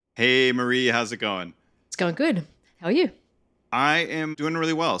Hey Marie, how's it going? It's going good. How are you? I am doing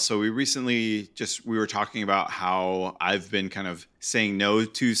really well. So we were talking about how I've been kind of saying no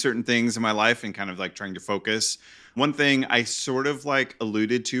to certain things in my life and kind of like trying to focus. One thing I sort of like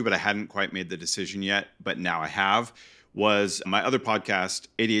alluded to, but I hadn't quite made the decision yet, but now I have, was my other podcast,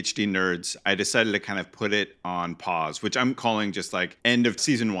 ADHD Nerds. I decided to kind of put it on pause, which I'm calling just like end of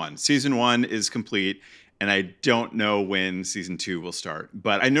season one. Season one is complete. And I don't know when season two will start.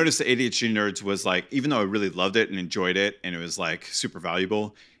 But I noticed that ADHD Nerds was like, even though I really loved it and enjoyed it and it was like super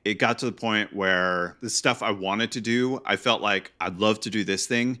valuable, it got to the point where the stuff I wanted to do, I felt like I'd love to do this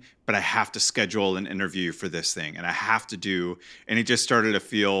thing, but I have to schedule an interview for this thing and I have to do. And it just started to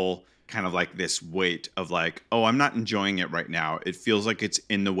feel kind of like this weight of like, oh, I'm not enjoying it right now. It feels like it's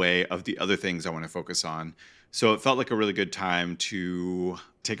in the way of the other things I want to focus on. So it felt like a really good time to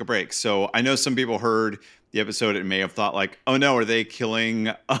take a break. So I know some people heard the episode and may have thought like, oh no, are they killing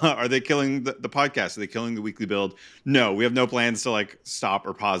the podcast? Are they killing the weekly build? No, we have no plans to like stop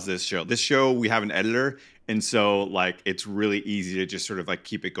or pause this show. This show, we have an editor. And so like it's really easy to just sort of like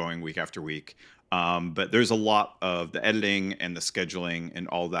keep it going week after week. But there's a lot of the editing and the scheduling and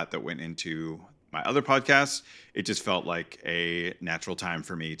all that went into my other podcast. It just felt like a natural time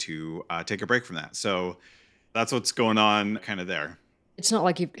for me to take a break from that. So that's what's going on kind of there. It's not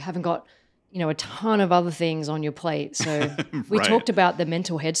like you haven't got, a ton of other things on your plate. So we Right. talked about the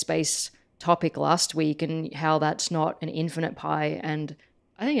mental headspace topic last week and how that's not an infinite pie. And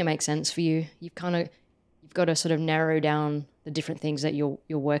I think it makes sense for you. You've got to sort of narrow down the different things that you're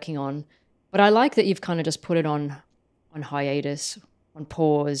working on. But I like that you've kind of just put it on hiatus, on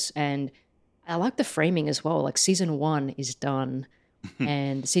pause, and I like the framing as well. Like season one is done.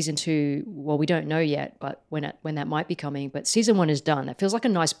 And season two, well, we don't know yet, but when that might be coming. But season one is done. It feels like a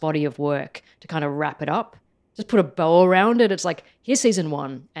nice body of work to kind of wrap it up. Just put a bow around it. It's like here's season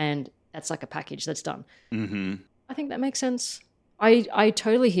one, and that's like a package that's done. Hmm. I think that makes sense. I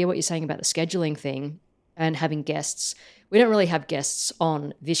totally hear what you're saying about the scheduling thing and having guests. We don't really have guests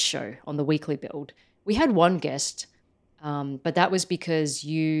on this show on the weekly build. We had one guest, but that was because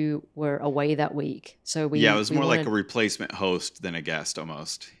you were away that week. So Yeah, it we was we more like a wanted. replacement host than a guest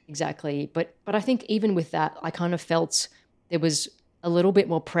almost. Exactly. But I think even with that, I kind of felt there was a little bit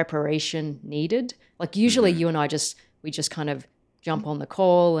more preparation needed. Like usually Hmm. you and I we just kind of jump on the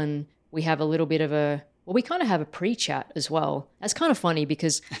call and we have a little bit of a well, we kind of have a pre-chat as well. That's kind of funny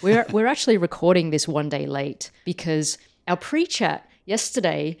because we're actually recording this one day late because our pre-chat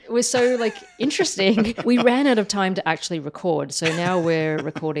yesterday was so like interesting. We ran out of time to actually record. So now we're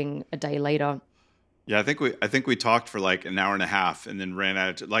recording a day later. Yeah, I think we talked for like an hour and a half and then ran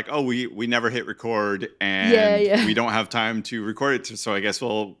out of like, oh, we never hit record Yeah, and yeah. we don't have time to record it, so I guess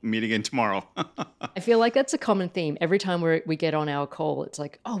we'll meet again tomorrow. I feel like that's a common theme. Every time we get on our call, it's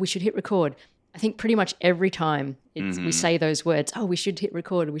like, oh, we should hit record. I think pretty much every time we Hmm. say those words, oh, we should hit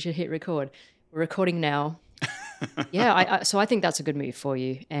record, we should hit record. We're recording now. Yeah, so I think that's a good move for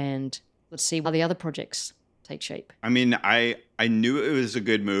you. And let's see how the other projects take shape. I mean, I knew it was a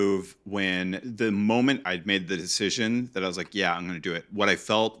good move when the moment I'd made the decision that I was like, yeah, I'm going to do it. What I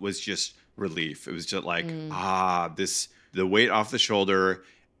felt was just relief. It was just like, Mm, this the weight off the shoulder,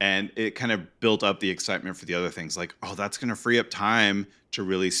 and it kind of built up the excitement for the other things. Like, oh, that's going to free up time to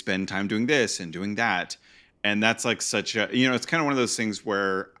really spend time doing this and doing that. And that's like such a, it's kind of one of those things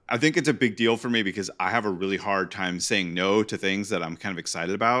where I think it's a big deal for me because I have a really hard time saying no to things that I'm kind of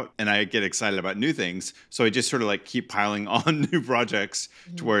excited about. And I get excited about new things. So I just sort of like keep piling on new projects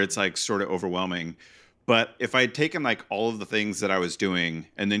to mhm. where it's like sort of overwhelming. But if I had taken like all of the things that I was doing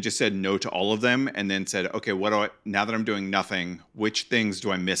and then just said no to all of them and then said, okay, now that I'm doing nothing, which things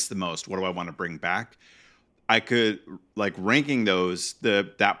do I miss the most? What do I want to bring back? I could like ranking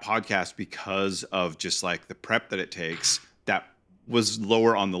that podcast because of just like the prep that it takes that was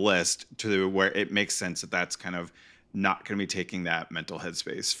lower on the list to where it makes sense that that's kind of not going to be taking that mental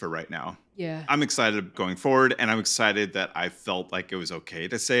headspace for right now. Yeah. I'm excited going forward and I'm excited that I felt like it was okay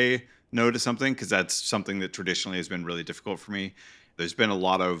to say no to something because that's something that traditionally has been really difficult for me. There's been a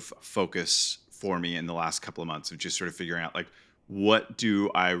lot of focus for me in the last couple of months of just sort of figuring out like what do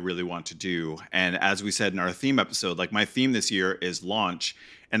I really want to do? And as we said in our theme episode, like my theme this year is launch,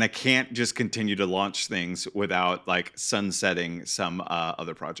 and I can't just continue to launch things without like sunsetting some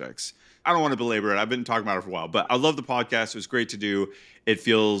other projects. I don't want to belabor it. I've been talking about it for a while, but I love the podcast. It was great to do. It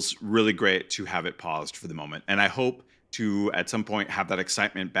feels really great to have it paused for the moment. And I hope to at some point have that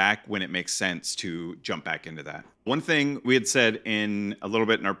excitement back when it makes sense to jump back into that. One thing we had said in a little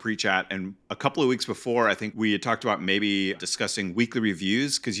bit in our pre-chat and a couple of weeks before, I think we had talked about maybe discussing weekly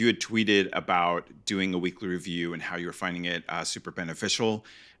reviews because you had tweeted about doing a weekly review and how you were finding it super beneficial.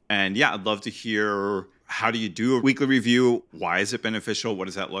 And yeah, I'd love to hear, how do you do a weekly review? Why is it beneficial? What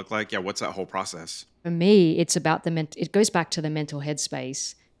does that look like? Yeah, what's that whole process? For me, it's about it goes back to the mental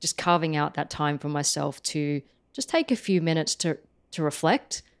headspace, just carving out that time for myself to just take a few minutes to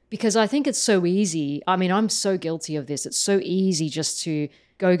reflect, because I think it's so easy. I mean, I'm so guilty of this. It's so easy just to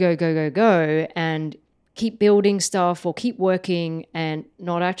go, go, go, go, go, and keep building stuff or keep working and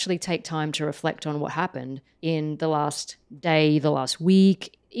not actually take time to reflect on what happened in the last day, the last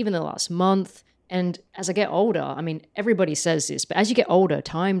week, even the last month. And as I get older, I mean, everybody says this, but as you get older,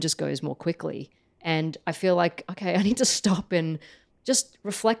 time just goes more quickly. And I feel like, okay, I need to stop and just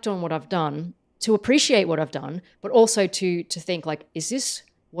reflect on what I've done, to appreciate what I've done, but also to think like, is this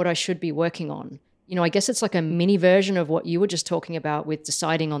what I should be working on? You know, I guess it's like a mini version of what you were just talking about with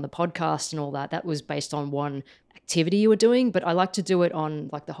deciding on the podcast and all that. That was based on one activity you were doing, but I like to do it on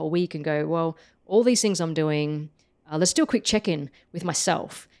like the whole week and go, well, all these things I'm doing, let's do a quick check-in with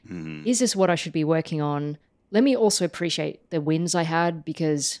myself. Mhm. Is this what I should be working on? Let me also appreciate the wins I had,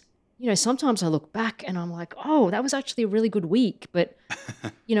 because, you know, sometimes I look back and I'm like, oh, that was actually a really good week. But,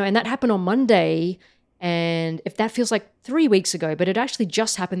 you know, and that happened on Monday. And if that feels like 3 weeks ago, but it actually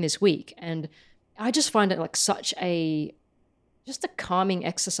just happened this week. And I just find it like just a calming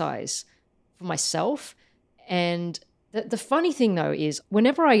exercise for myself. And the funny thing though is,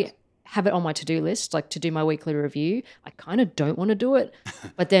 whenever I have it on my to-do list, like to do my weekly review, I kind of don't want to do it.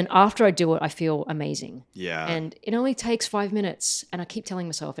 But then after I do it, I feel amazing. Yeah. And it only takes 5 minutes. And I keep telling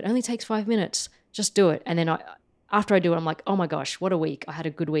myself, it only takes 5 minutes. Just do it. And then after I do it, I'm like, oh my gosh, what a week. I had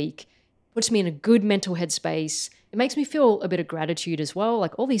a good week. Puts me in a good mental headspace. It makes me feel a bit of gratitude as well.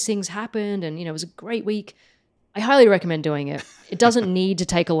 Like all these things happened and, you know, it was a great week. I highly recommend doing it. It doesn't need to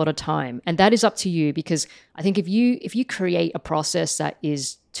take a lot of time. And that is up to you, because I think if you create a process that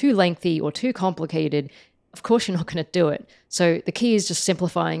is too lengthy or too complicated, of course you're not going to do it. So the key is just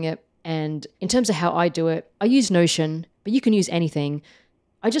simplifying it. And in terms of how I do it, I use Notion, but you can use anything.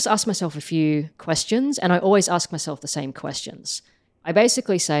 I just ask myself a few questions, and I always ask myself the same questions. I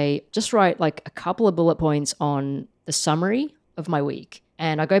basically say, just write like a couple of bullet points on the summary of my week.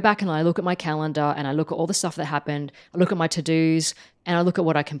 And I go back and I look at my calendar and I look at all the stuff that happened. I look at my to-dos and I look at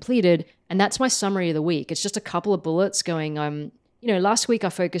what I completed. And that's my summary of the week. It's just a couple of bullets going, you know, last week I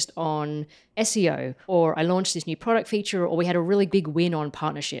focused on SEO, or I launched this new product feature, or we had a really big win on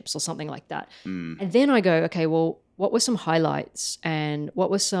partnerships or something like that. And then I go, okay, well, what were some highlights and what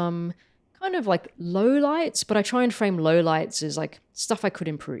were some kind of like lowlights? But I try and frame lowlights as like stuff I could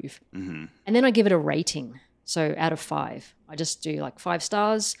improve. Mm-hmm. And then I give it a rating. So out of 5, I just do like 5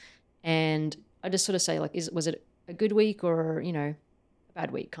 stars, and I just sort of say like, was it a good week or, you know, a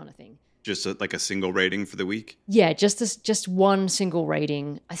bad week kind of thing. Just like a single rating for the week? Yeah, just one single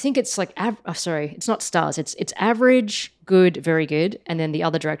rating. I think it's like, it's not stars. It's average, good, very good. And then the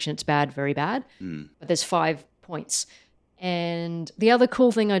other direction, it's bad, very bad. But there's 5 points. And the other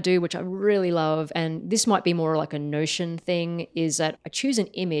cool thing I do, which I really love, and this might be more like a Notion thing, is that I choose an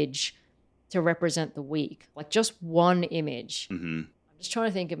image to represent the week, like just one image. Mm-hmm. I'm just trying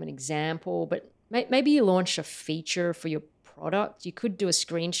to think of an example, but maybe you launch a feature for your product. You could do a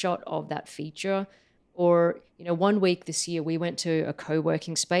screenshot of that feature. Or, you know, one week this year we went to a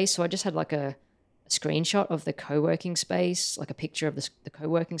co-working space. So I just had like a screenshot of the co-working space, like a picture of the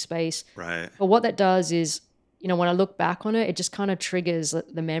co-working space. Right. But what that does is, you know, when I look back on it, it just kind of triggers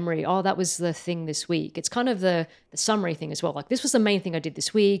the memory. Oh, that was the thing this week. It's kind of the summary thing as well. Like, this was the main thing I did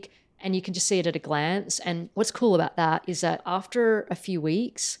this week. And you can just see it at a glance. And what's cool about that is that after a few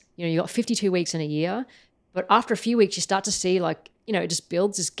weeks, you know, you got 52 weeks in a year, but after a few weeks, you start to see like, you know, it just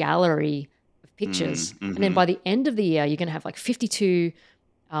builds this gallery of pictures. Mm-hmm. And then by the end of the year, you're going to have like 52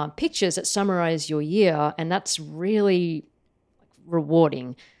 pictures that summarize your year. And that's really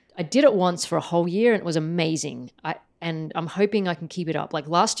rewarding. I did it once for a whole year and it was amazing. And I'm hoping I can keep it up. Like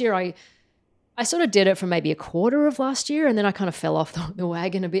last year, I sort of did it for maybe a quarter of last year, and then I kind of fell off the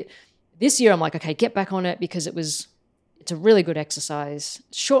wagon a bit. This year, I'm like, okay, get back on it, because it's a really good exercise.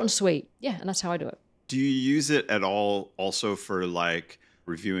 Short and sweet. Yeah, and that's how I do it. Do you use it at all also for like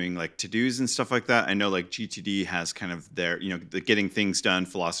reviewing like to-dos and stuff like that? I know like GTD has kind of their, you know, the getting things done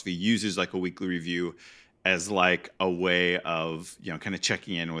philosophy uses like a weekly review as like a way of, you know, kind of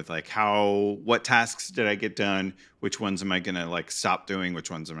checking in with like what tasks did I get done? Which ones am I going to like stop doing? Which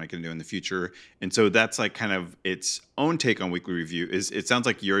ones am I going to do in the future? And so that's like kind of its own take on weekly review. It sounds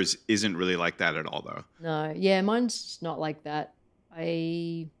like yours isn't really like that at all though. No, yeah, mine's not like that.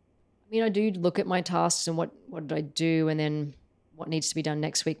 I mean, I do look at my tasks and what did I do and then what needs to be done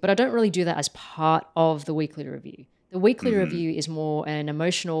next week, but I don't really do that as part of the weekly review. The weekly review is more an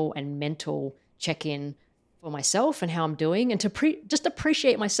emotional and mental check-in for myself and how I'm doing, and to just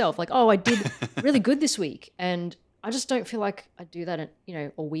appreciate myself. Like, oh, I did really good this week. And I just don't feel like I do that,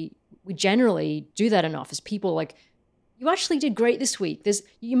 or we generally do that enough as people. Like, you actually did great this week.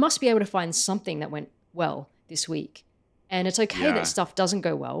 You must be able to find something that went well this week. And it's okay that Yeah. stuff doesn't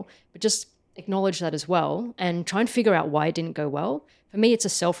go well, but just acknowledge that as well and try and figure out why it didn't go well. For me, it's a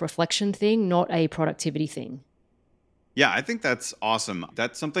self-reflection thing, not a productivity thing. Yeah, I think that's awesome.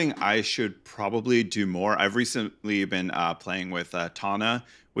 That's something I should probably do more. I've recently been playing with Tana,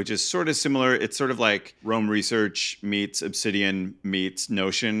 which is sort of similar. It's sort of like Rome Research meets Obsidian meets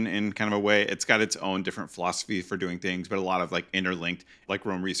Notion in kind of a way. It's got its own different philosophy for doing things, but a lot of like interlinked. Like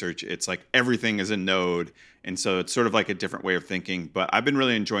Rome Research, it's like everything is a node. And so it's sort of like a different way of thinking. But I've been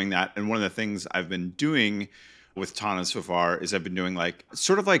really enjoying that. And one of the things I've been doing with Tana so far is I've been doing like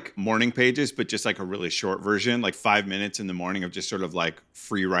sort of like morning pages, but just like a really short version, like 5 minutes in the morning of just sort of like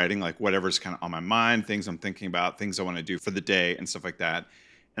free writing, like whatever's kind of on my mind, things I'm thinking about, things I want to do for the day and stuff like that.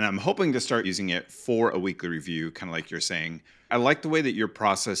 And I'm hoping to start using it for a weekly review, kind of like you're saying. I like the way that your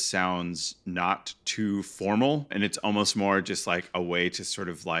process sounds not too formal. And it's almost more just like a way to sort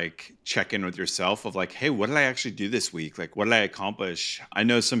of like check in with yourself of like, hey, what did I actually do this week? Like, what did I accomplish? I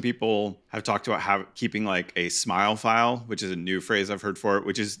know some people have talked about keeping like a smile file, which is a new phrase I've heard for it,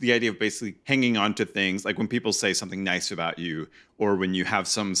 which is the idea of basically hanging on to things. Like when people say something nice about you, or when you have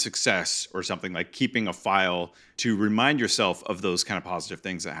some success or something, like keeping a file to remind yourself of those kind of positive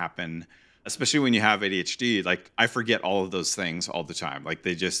things that happen. Especially when you have ADHD, like I forget all of those things all the time. Like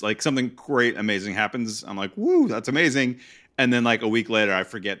they just like something great, amazing happens. I'm like, woo, that's amazing. And then like a week later, I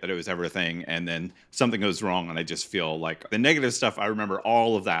forget that it was ever a thing. And then something goes wrong and I just feel like the negative stuff, I remember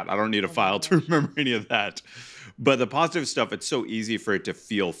all of that. I don't need a Oh my file to gosh. remember any of that. But the positive stuff, it's so easy for it to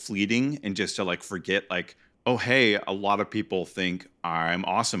feel fleeting and just to like forget like, oh, hey, a lot of people think I'm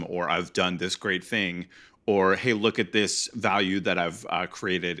awesome or I've done this great thing or hey, look at this value that I've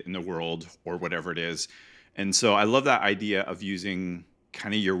created in the world or whatever it is. And so I love that idea of using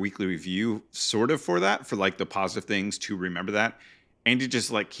kind of your weekly review sort of for that, for like the positive things to remember that and to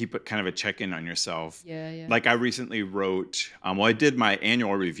just like keep it kind of a check in on yourself. Yeah, yeah. Like I recently wrote, well, I did my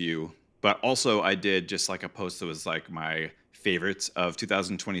annual review, but also I did just like a post that was like my favorites of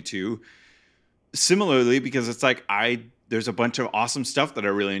 2022 similarly because it's like there's a bunch of awesome stuff that I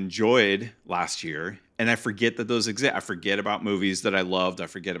really enjoyed last year and I forget that those exist. I forget about movies that I loved. I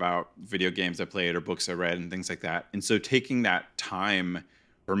forget about video games I played or books I read and things like that. And so taking that time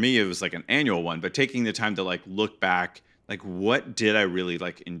for me it was like an annual one, but taking the time to like look back like what did I really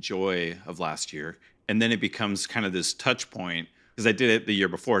like enjoy of last year? And then it becomes kind of this touch point because I did it the year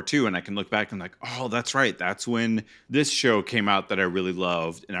before too and I can look back and like, "Oh, that's right. That's when this show came out that I really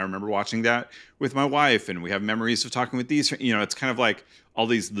loved." And I remember watching that with my wife and we have memories of talking with these, it's kind of like all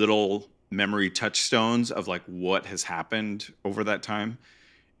these little memory touchstones of like what has happened over that time.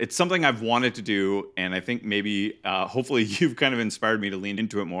 It's something I've wanted to do and I think maybe hopefully you've kind of inspired me to lean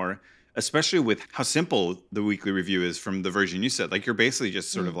into it more, especially with how simple the weekly review is from the version you said. Like you're basically just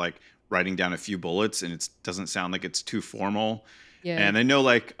sort of Mm, like writing down a few bullets and it doesn't sound like it's too formal. yeah. And I know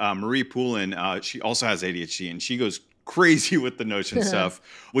like Marie Poulin, she also has ADHD and she goes crazy with the Notion stuff,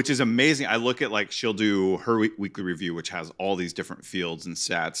 which is amazing. I look at like she'll do her weekly review, which has all these different fields and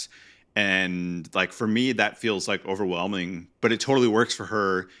stats. And like for me, that feels like overwhelming, but it totally works for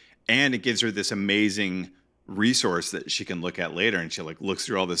her. And it gives her this amazing resource that she can look at later. And she like looks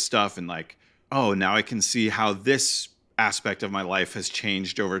through all this stuff and like, oh, now I can see how this aspect of my life has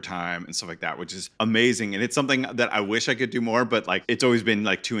changed over time and stuff like that, which is amazing. And it's something that I wish I could do more, but like it's always been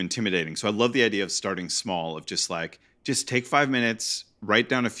like too intimidating. So I love the idea of starting small, of just like, just take 5 minutes, write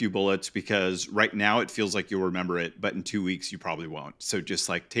down a few bullets because right now it feels like you'll remember it, but in 2 weeks you probably won't. So just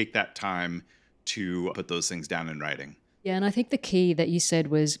like take that time to put those things down in writing. Yeah, and I think the key that you said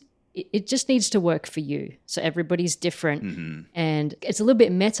was it just needs to work for you. So everybody's different Hmm. and it's a little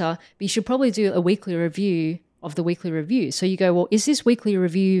bit meta, but you should probably do a weekly review of the weekly review. So you go, well, is this weekly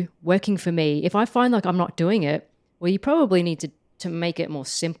review working for me? If I find like I'm not doing it, well, you probably need to make it more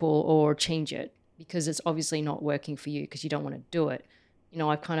simple or change it because it's obviously not working for you because you don't want to do it.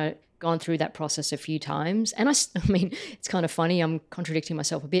 I've kind of gone through that process a few times and I mean, it's kind of funny. I'm contradicting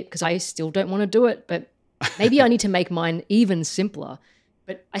myself a bit because I still don't want to do it, but maybe I need to make mine even simpler,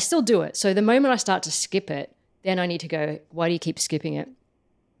 but I still do it. So the moment I start to skip it, then I need to go, why do you keep skipping it?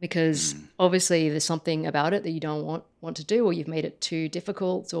 Because Mm. obviously there's something about it that you don't want to do or you've made it too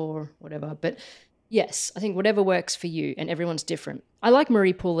difficult or whatever. But yes, I think whatever works for you and everyone's different. I like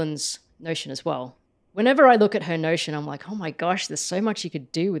Marie Poulin's Notion as well. Whenever I look at her Notion, I'm like, oh my gosh, there's so much you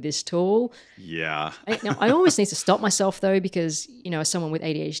could do with this tool. Yeah. Now, I always need to stop myself though, because, as someone with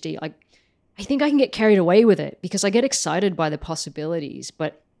ADHD, like I think I can get carried away with it because I get excited by the possibilities,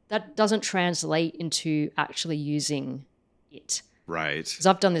 but that doesn't translate into actually using it. Right. Because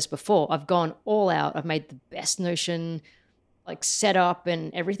I've done this before. I've gone all out. I've made the best Notion like setup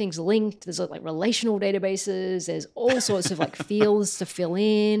and everything's linked. There's like relational databases. There's all sorts of like fields to fill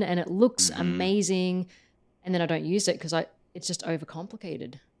in and it looks Hmm. amazing. And then I don't use it because it's just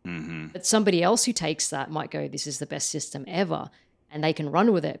overcomplicated. Hmm. But somebody else who takes that might go, this is the best system ever. And they can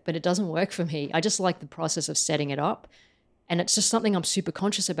run with it, but it doesn't work for me. I just like the process of setting it up. And it's just something I'm super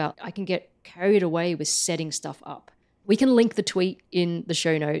conscious about. I can get carried away with setting stuff up. We can link the tweet in the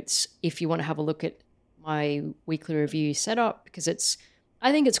show notes if you want to have a look at my weekly review setup, because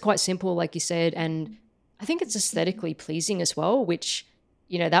I think it's quite simple, like you said, and I think it's aesthetically pleasing as well, which,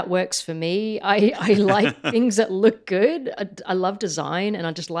 that works for me. I like things that look good. I love design and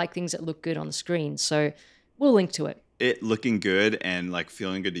I just like things that look good on the screen. So we'll link to it. It looking good and like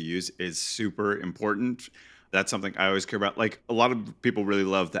feeling good to use is super important. That's something I always care about. Like a lot of people really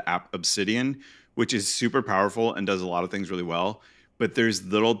love the app Obsidian, which is super powerful and does a lot of things really well. But there's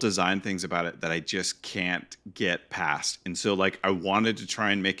little design things about it that I just can't get past. And so like I wanted to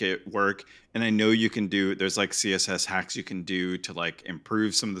try and make it work. And I know there's like CSS hacks you can do to like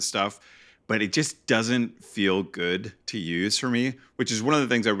improve some of the stuff, but it just doesn't feel good to use for me, which is one of the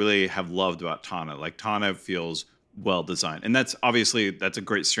things I really have loved about Tana. Like Tana feels well designed. And that's a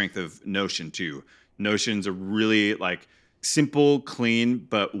great strength of Notion too. Notion's a really like simple, clean,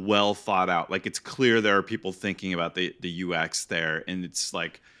 but well thought out. Like it's clear there are people thinking about the UX there. And it's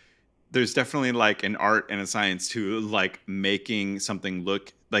like there's definitely like an art and a science to like making something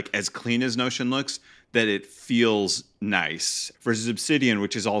look like as clean as Notion looks, that it feels nice versus Obsidian,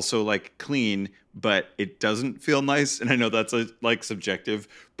 which is also like clean, but it doesn't feel nice. And I know that's like subjective,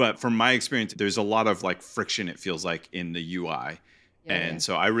 but from my experience, there's a lot of like friction, it feels like in the UI. Yeah, yeah, And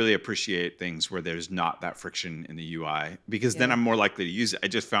so I really appreciate things where there's not that friction in the UI because then yeah. I'm more likely to use it. I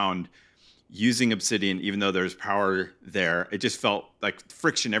just found using Obsidian, even though there's power there, it just felt like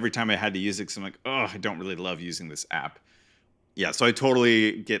friction every time I had to use it. Cause I'm like, oh, I don't really love using this app. Yeah. So I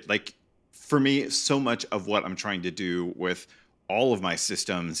totally get like, for me, so much of what I'm trying to do with all of my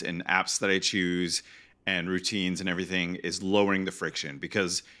systems and apps that I choose and routines and everything is lowering the friction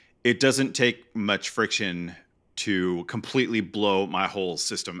because it doesn't take much friction to completely blow my whole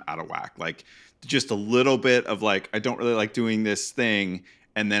system out of whack. Like just a little bit of like, I don't really like doing this thing.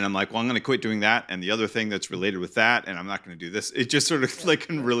 And then I'm like, well, I'm going to quit doing that. And the other thing that's related with that, and I'm not going to do this. It just sort of Yeah, like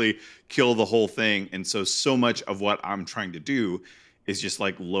can yeah. really kill the whole thing. And so much of what I'm trying to do is just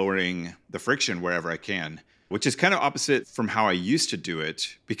like lowering the friction wherever I can, which is kind of opposite from how I used to do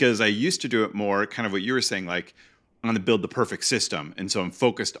it because I used to do it more kind of what you were saying, like I'm going to build the perfect system. And so I'm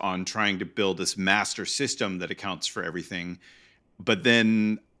focused on trying to build this master system that accounts for everything. But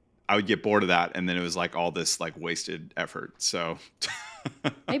then I would get bored of that. And then it was like all this like wasted effort. So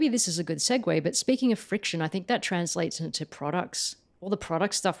Maybe this is a good segue, but speaking of friction, I think that translates into products, all the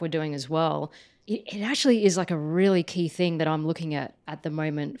product stuff we're doing as well. It actually is like a really key thing that I'm looking at the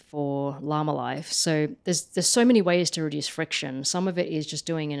moment for Llama Life. So there's so many ways to reduce friction. Some of it is just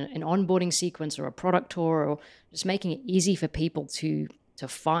doing an onboarding sequence or a product tour or just making it easy for people to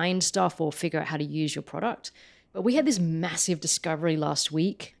find stuff or figure out how to use your product. But we had this massive discovery last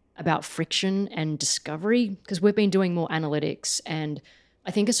week about friction and discovery because we've been doing more analytics, and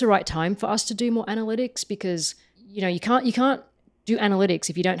I think it's the right time for us to do more analytics because you can't do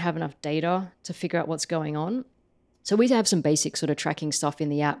analytics if you don't have enough data to figure out what's going on. So we have some basic sort of tracking stuff in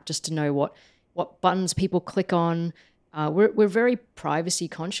the app just to know what buttons people click on. We're very privacy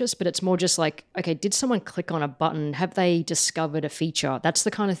conscious, but it's more just like, okay, did someone click on a button? Have they discovered a feature? That's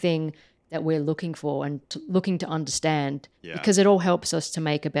the kind of thing that we're looking for and looking to understand yeah. because it all helps us to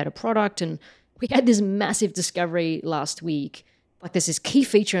make a better product. And we had this massive discovery last week. Like there's this key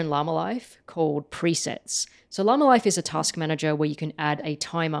feature in Llama Life called presets. So Llama Life is a task manager where you can add a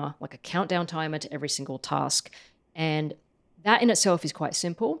timer, like a countdown timer to every single task. And that in itself is quite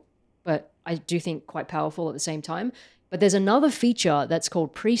simple, but I do think quite powerful at the same time. But there's another feature that's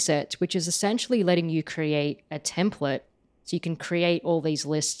called preset, which is essentially letting you create a template so you can create all these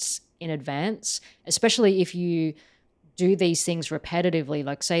lists in advance, especially if you do these things repetitively.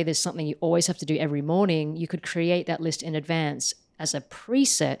 Like say there's something you always have to do every morning, you could create that list in advance as a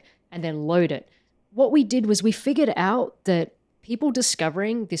preset and then load it. What we did was we figured out that people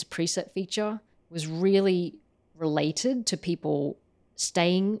discovering this preset feature was really related to people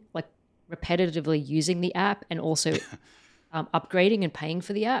staying like repetitively using the app and also upgrading and paying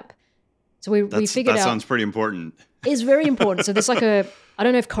for the app. So we figured That out sounds pretty important. it's very important. So there's like I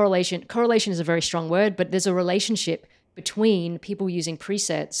don't know if correlation is a very strong word, but there's a relationship between people using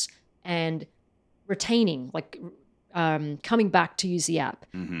presets and retaining, like coming back to use the app.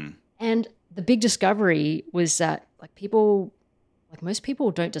 Hmm. And the big discovery was that like most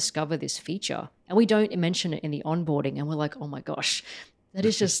people don't discover this feature, and we don't mention it in the onboarding, and we're like, oh my gosh, that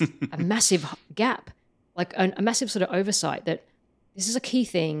is just a massive gap, like a massive sort of oversight that this is a key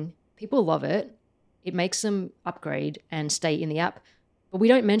thing. People love it. It makes them upgrade and stay in the app, but we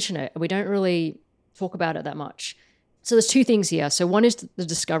don't mention it. We don't really talk about it that much. So there's two things here. So one is the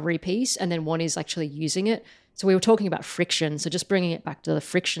discovery piece, and then one is actually using it. So we were talking about friction. So just bringing it back to the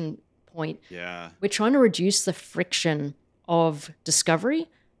friction point, Yeah. we're trying to reduce the friction of discovery,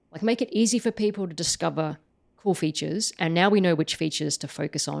 like make it easy for people to discover cool features. And now we know which features to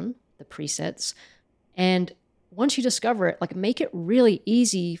focus on, the presets. And once you discover it, like make it really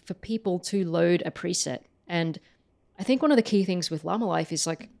easy for people to load a preset. And I think one of the key things with Llama Life is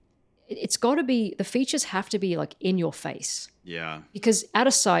like, it's got to be, the features have to be like in your face, Yeah. because out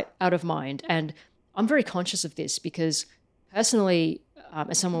of sight, out of mind. And I'm very conscious of this because personally,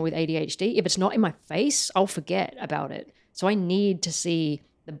 as someone with ADHD, if it's not in my face, I'll forget about it. So I need to see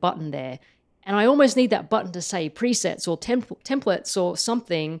the button there. And I almost need that button to say presets or templates or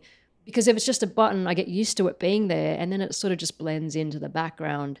something, because if it's just a button, I get used to it being there and then it sort of just blends into the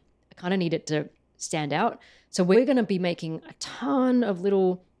background. I kind of need it to stand out. So we're going to be making a ton of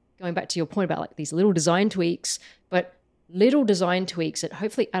little, going back to your point about like these little design tweaks, but little design tweaks that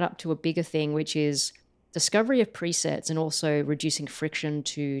hopefully add up to a bigger thing, which is discovery of presets and also reducing friction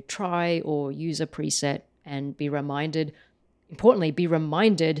to try or use a preset and be reminded, importantly, be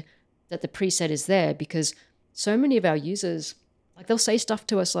reminded that the preset is there, because so many of our users, like they'll say stuff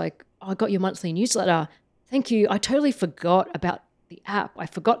to us like, oh, I got your monthly newsletter. Thank you. I totally forgot about the app. I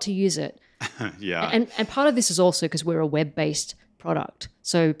forgot to use it. Yeah. And part of this is also because we're a web-based product.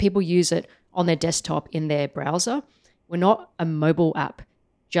 So people use it on their desktop in their browser. We're not a mobile app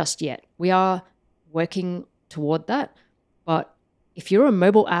just yet. We are working toward that. But if you're a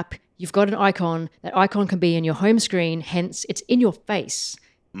mobile app, you've got an icon. That icon can be in your home screen, hence it's in your face.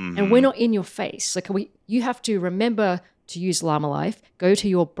 And we're not in your face. Like you have to remember to use Llama Life, go to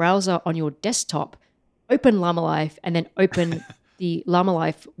your browser on your desktop, open Llama Life, and then open the Llama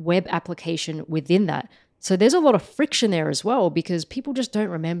Life web application within that. So there's a lot of friction there as well, because people just don't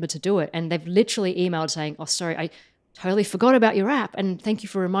remember to do it. And they've literally emailed saying, oh, sorry, I totally forgot about your app. And thank you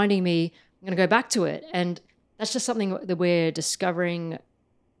for reminding me. I'm going to go back to it. And that's just something that we're discovering.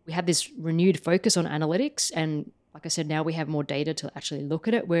 We have this renewed focus on analytics. And like I said, now we have more data to actually look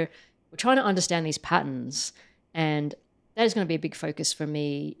at it. We're trying to understand these patterns. And that is going to be a big focus for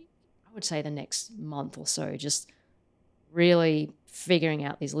me, I would say the next month or so, just really figuring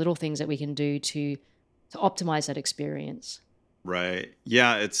out these little things that we can do to optimize that experience. Right.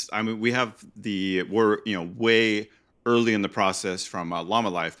 Yeah. I mean, we're, way early in the process from Llama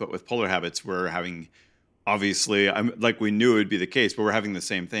Life, but with Polar Habits, we're having, obviously, like we knew it would be the case, but we're having the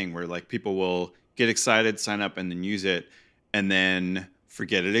same thing where like people will get excited, sign up, and then use it, and then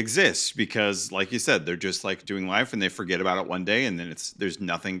forget it exists because, like you said, they're just like doing life and they forget about it one day, and then there's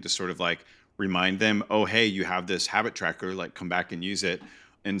nothing to sort of like remind them, oh, hey, you have this habit tracker, like come back and use it.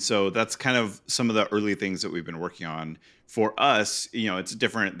 And so that's kind of some of the early things that we've been working on. For us, it's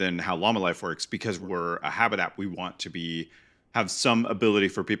different than how Llama Life works because we're a habit app. We want to have some ability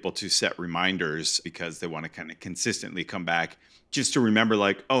for people to set reminders because they want to kind of consistently come back just to remember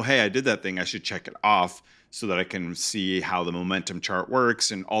like, oh, hey, I did that thing. I should check it off so that I can see how the momentum chart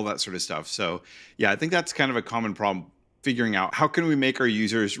works and all that sort of stuff. So yeah, I think that's kind of a common problem, figuring out how can we make our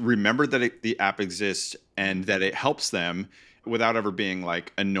users remember that the app exists and that it helps them without ever being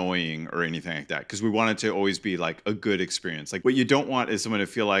like annoying or anything like that. Because we want it to always be like a good experience. Like what you don't want is someone to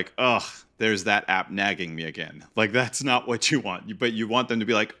feel like, ugh, there's that app nagging me again. Like that's not what you want. But you want them to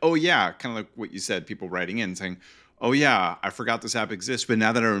be like, oh yeah, kind of like what you said, people writing in saying, oh yeah, I forgot this app exists, but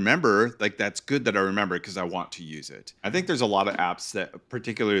now that I remember, like that's good that I remember because I want to use it. I think there's a lot of apps that,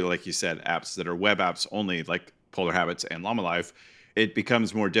 particularly like you said, apps that are web apps only, like Polar Habits and Llama Life, it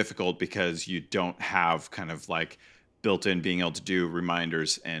becomes more difficult because you don't have kind of like built-in being able to do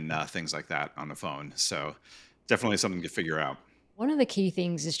reminders and things like that on the phone. So definitely something to figure out. One of the key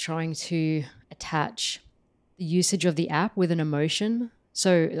things is trying to attach the usage of the app with an emotion.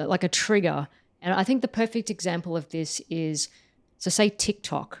 So like a trigger. And I think the perfect example of this is, so say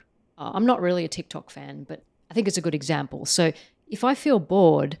TikTok. I'm not really a TikTok fan, but I think it's a good example. So if I feel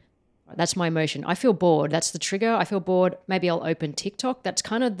bored, that's my emotion. I feel bored. That's the trigger. I feel bored. Maybe I'll open TikTok. That's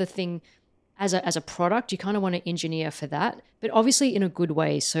kind of the thing as a product. You kind of want to engineer for that, but obviously in a good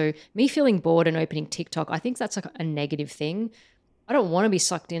way. So me feeling bored and opening TikTok, I think that's like a negative thing. I don't want to be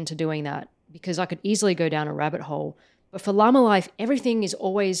sucked into doing that because I could easily go down a rabbit hole. But for Llama Life, everything is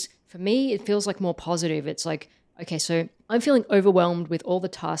always, for me, it feels like more positive. It's like, okay, so I'm feeling overwhelmed with all the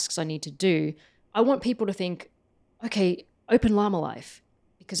tasks I need to do. I want people to think, okay, open Llama Life,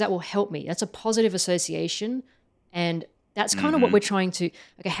 because that will help me. That's a positive association. And that's kind of what we're trying to,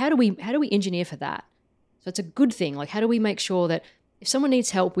 okay, how do we engineer for that? So it's a good thing. Like, how do we make sure that if someone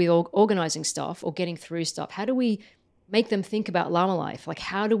needs help with organizing stuff or getting through stuff, how do we make them think about Llama Life? Like,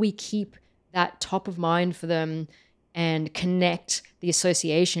 how do we keep that top of mind for them and connect the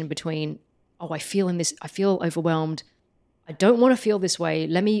association between, oh, I feel overwhelmed. I don't want to feel this way.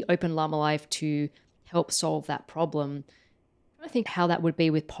 Let me open Llama Life to help solve that problem. I think how that would be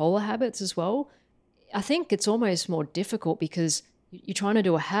with polar habits as well. I think it's almost more difficult because you're trying to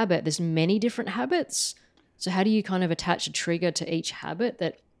do a habit. There's many different habits. So how do you kind of attach a trigger to each habit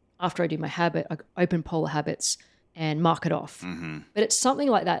that after I do my habit, I open polar habits and mark it off. But it's something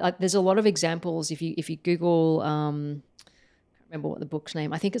like that. Like, there's a lot of examples. If you Google, I can't remember what the book's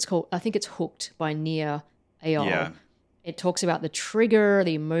name. I think it's Hooked by Nia Ayal. Yeah. It talks about the trigger,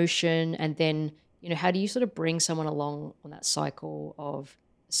 the emotion, and then, how do you sort of bring someone along on that cycle of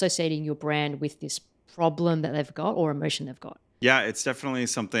associating your brand with this problem that they've got or emotion they've got. Yeah, it's definitely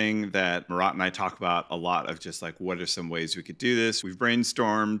something that Murat and I talk about a lot, of just like, what are some ways we could do this? We've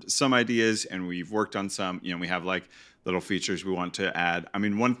brainstormed some ideas and we've worked on some, we have like little features we want to add. I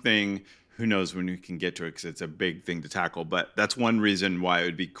mean, one thing, who knows when we can get to it because it's a big thing to tackle, but that's one reason why it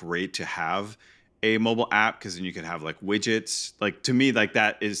would be great to have a mobile app, because then you could have like widgets. Like, to me, like,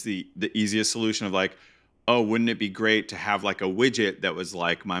 that is the easiest solution of like, oh, wouldn't it be great to have like a widget that was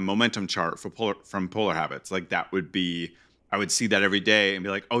like my momentum chart from Polar Habits? Like, that would be, I would see that every day and be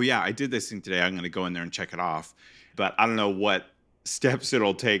like, oh yeah, I did this thing today. I'm going to go in there and check it off. But I don't know what steps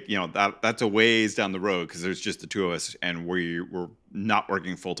it'll take. That's a ways down the road because there's just the two of us and we're not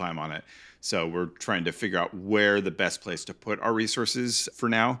working full time on it. So we're trying to figure out where the best place to put our resources for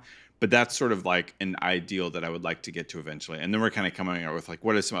now. But that's sort of like an ideal that I would like to get to eventually. And then we're kind of coming out with like,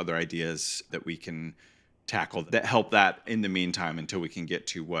 what are some other ideas that we can tackle that help that in the meantime until we can get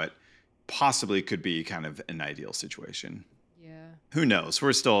to what possibly could be kind of an ideal situation. Yeah. Who knows?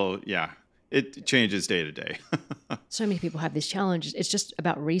 We're still, it changes day to day. So many people have this challenge. It's just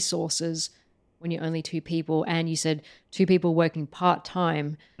about resources when you're only two people, and you said two people working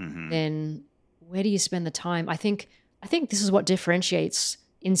part-time, then where do you spend the time? I think this is what differentiates,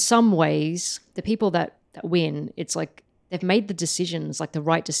 in some ways, the people that win. It's like they've made the decisions, like the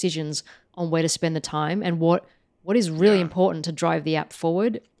right decisions on where to spend the time and what is really important to drive the app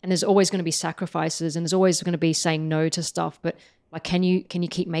forward. And there's always going to be sacrifices and there's always going to be saying no to stuff. But like, can you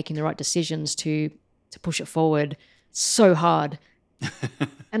keep making the right decisions to push it forward? It's so hard.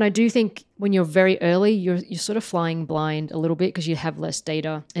 And I do think when you're very early, you're sort of flying blind a little bit because you have less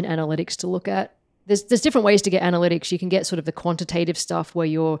data and analytics to look at. There's different ways to get analytics. You can get sort of the quantitative stuff where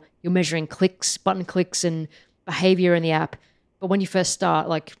you're measuring clicks, button clicks and behavior in the app. But when you first start,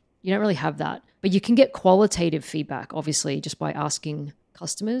 like, you don't really have that. But you can get qualitative feedback, obviously, just by asking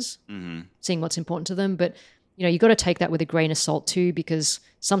customers, seeing what's important to them. But, you got to take that with a grain of salt too, because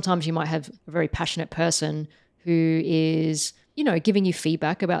sometimes you might have a very passionate person who is, giving you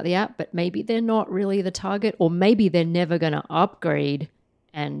feedback about the app, but maybe they're not really the target, or maybe they're never going to upgrade.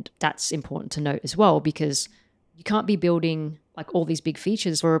 And that's important to note as well, because you can't be building like all these big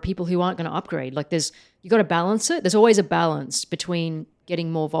features for people who aren't going to upgrade. Like, you got to balance it. There's always a balance between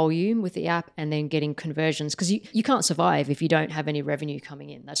getting more volume with the app and then getting conversions, because you can't survive if you don't have any revenue coming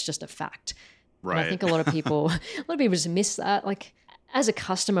in. That's just a fact. Right. And I think a lot of people just miss that. Like, as a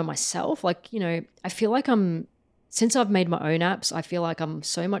customer myself, like, I feel like since I've made my own apps, I feel like I'm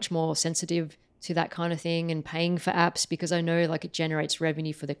so much more sensitive to that kind of thing and paying for apps, because I know like it generates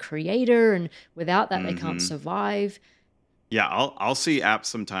revenue for the creator, and without that they can't survive. Yeah, I'll see apps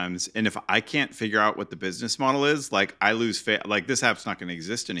sometimes, and if I can't figure out what the business model is, like, I lose faith. Like, this app's not going to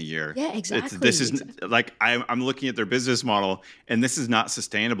exist in a year. Yeah, exactly. This is like, I'm looking at their business model, and this is not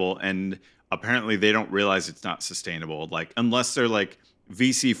sustainable. And apparently, they don't realize it's not sustainable. Like, unless they're like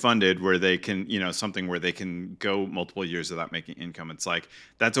VC funded, where they can, something where they can go multiple years without making income. It's like,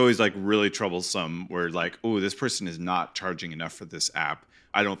 that's always like really troublesome. Where like, oh, this person is not charging enough for this app.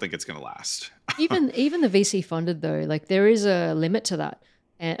 I don't think it's going to last. even the VC funded though, like, there is a limit to that,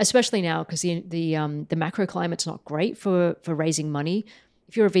 and especially now because the macro climate's not great for raising money.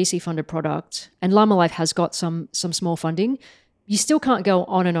 If you're a VC funded product, and Llama Life has got some small funding, you still can't go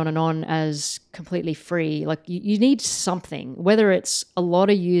on and on and on as completely free. Like, you need something, whether it's a lot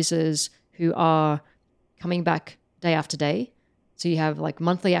of users who are coming back day after day. So you have like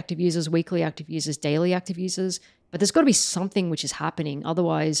monthly active users, weekly active users, daily active users. But there's got to be something which is happening.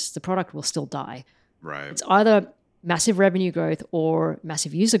 Otherwise, the product will still die. Right. It's either massive revenue growth or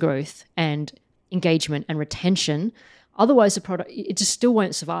massive user growth and engagement and retention. Otherwise, the product, it just still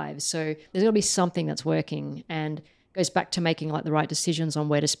won't survive. So there's got to be something that's working, and goes back to making like the right decisions on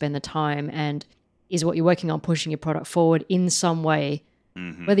where to spend the time, and is what you're working on pushing your product forward in some way,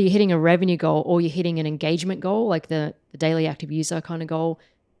 whether you're hitting a revenue goal or you're hitting an engagement goal, like the daily active user kind of goal.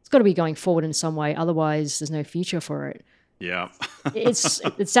 It's got to be going forward in some way. Otherwise, there's no future for it. Yeah. It's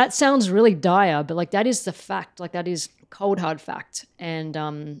that sounds really dire, but like that is the fact. Like that is cold hard fact.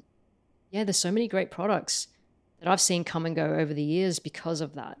 And yeah, there's so many great products that I've seen come and go over the years because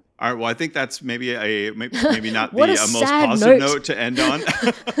of that. All right. Well, I think that's maybe maybe not What the a most sad positive note. note to end on.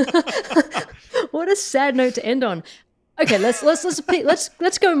 What a sad note to end on. Okay, let's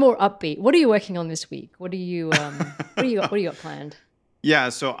go more upbeat. What are you working on this week? What do you got planned? Yeah.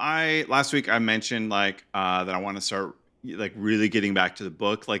 So last week I mentioned like that I want to start like really getting back to the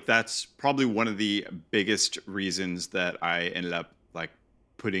book. Like that's probably one of the biggest reasons that I ended up like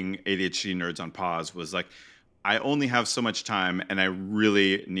putting ADHD Nerds on pause was like I only have so much time, and I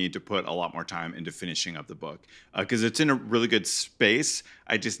really need to put a lot more time into finishing up the book because it's in a really good space.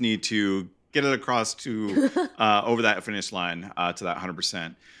 I just need to get it across to over that finish line to that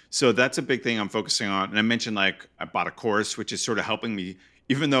 100%. So that's a big thing I'm focusing on. And I mentioned like I bought a course, which is sort of helping me,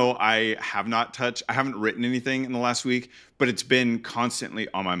 even though I haven't written anything in the last week, but it's been constantly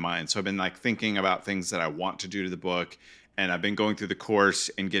on my mind. So I've been like thinking about things that I want to do to the book, and I've been going through the course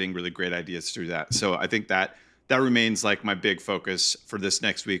and getting really great ideas through that. So I think that remains like my big focus for this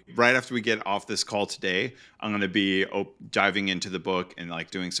next week. Right after we get off this call today, I'm going to be diving into the book and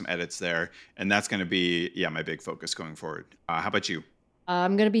like doing some edits there. And that's going to be, yeah, my big focus going forward. How about you?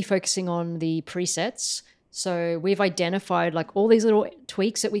 I'm going to be focusing on the presets. So we've identified like all these little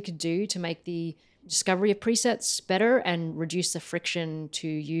tweaks that we could do to make the discovery of presets better and reduce the friction to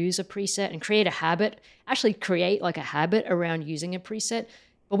use a preset and create a habit, actually create like a habit around using a preset.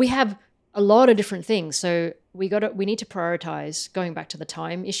 But we have a lot of different things. So we need to prioritize. Going back to the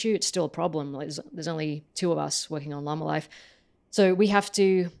time issue, it's still a problem. Like there's only 2 of us working on Llama Life. So we have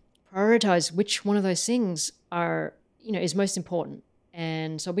to prioritize which one of those things is most important.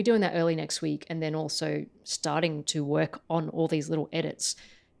 And so I'll be doing that early next week, and then also starting to work on all these little edits.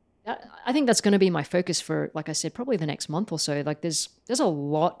 I think that's going to be my focus for, like I said, probably the next month or so. Like there's a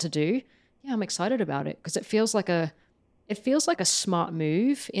lot to do. Yeah, I'm excited about it because it feels like a smart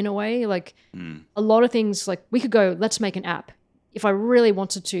move in a way. Like a lot of things, like we could go, let's make an app. If I really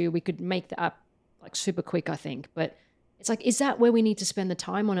wanted to, we could make the app like super quick, I think. But it's like, is that where we need to spend the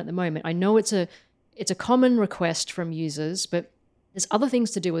time on at the moment? I know it's a common request from users, but there's other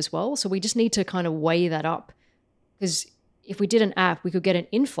things to do as well. So we just need to kind of weigh that up, because if we did an app, we could get an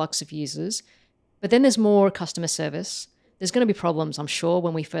influx of users, but then there's more customer service. There's going to be problems, I'm sure,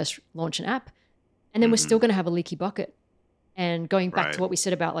 when we first launch an app. And then we're still going to have a leaky bucket. And going back to what we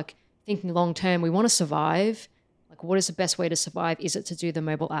said about like thinking long term, we want to survive. Like, what is the best way to survive? Is it to do the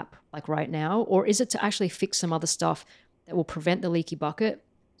mobile app like right now? Or is it to actually fix some other stuff that will prevent the leaky bucket?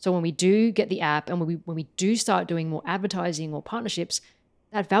 So when we do get the app and when we do start doing more advertising or partnerships,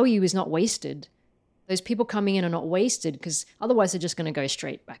 that value is not wasted. Those people coming in are not wasted, because otherwise they're just going to go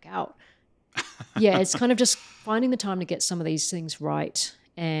straight back out. Yeah, it's kind of just finding the time to get some of these things right.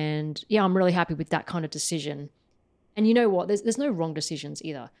 And yeah, I'm really happy with that kind of decision. And you know what? There's no wrong decisions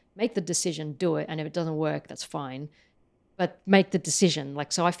either. Make the decision, do it, and if it doesn't work, that's fine. But make the decision.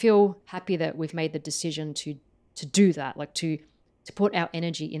 Like, so I feel happy that we've made the decision to do that, like to put our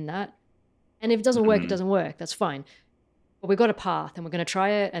energy in that. And if it doesn't work, it doesn't work. That's fine. But we've got a path, and we're going to try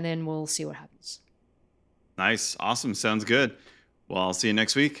it, and then we'll see what happens. Nice. Awesome. Sounds good. Well, I'll see you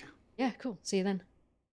next week. Yeah, cool. See you then.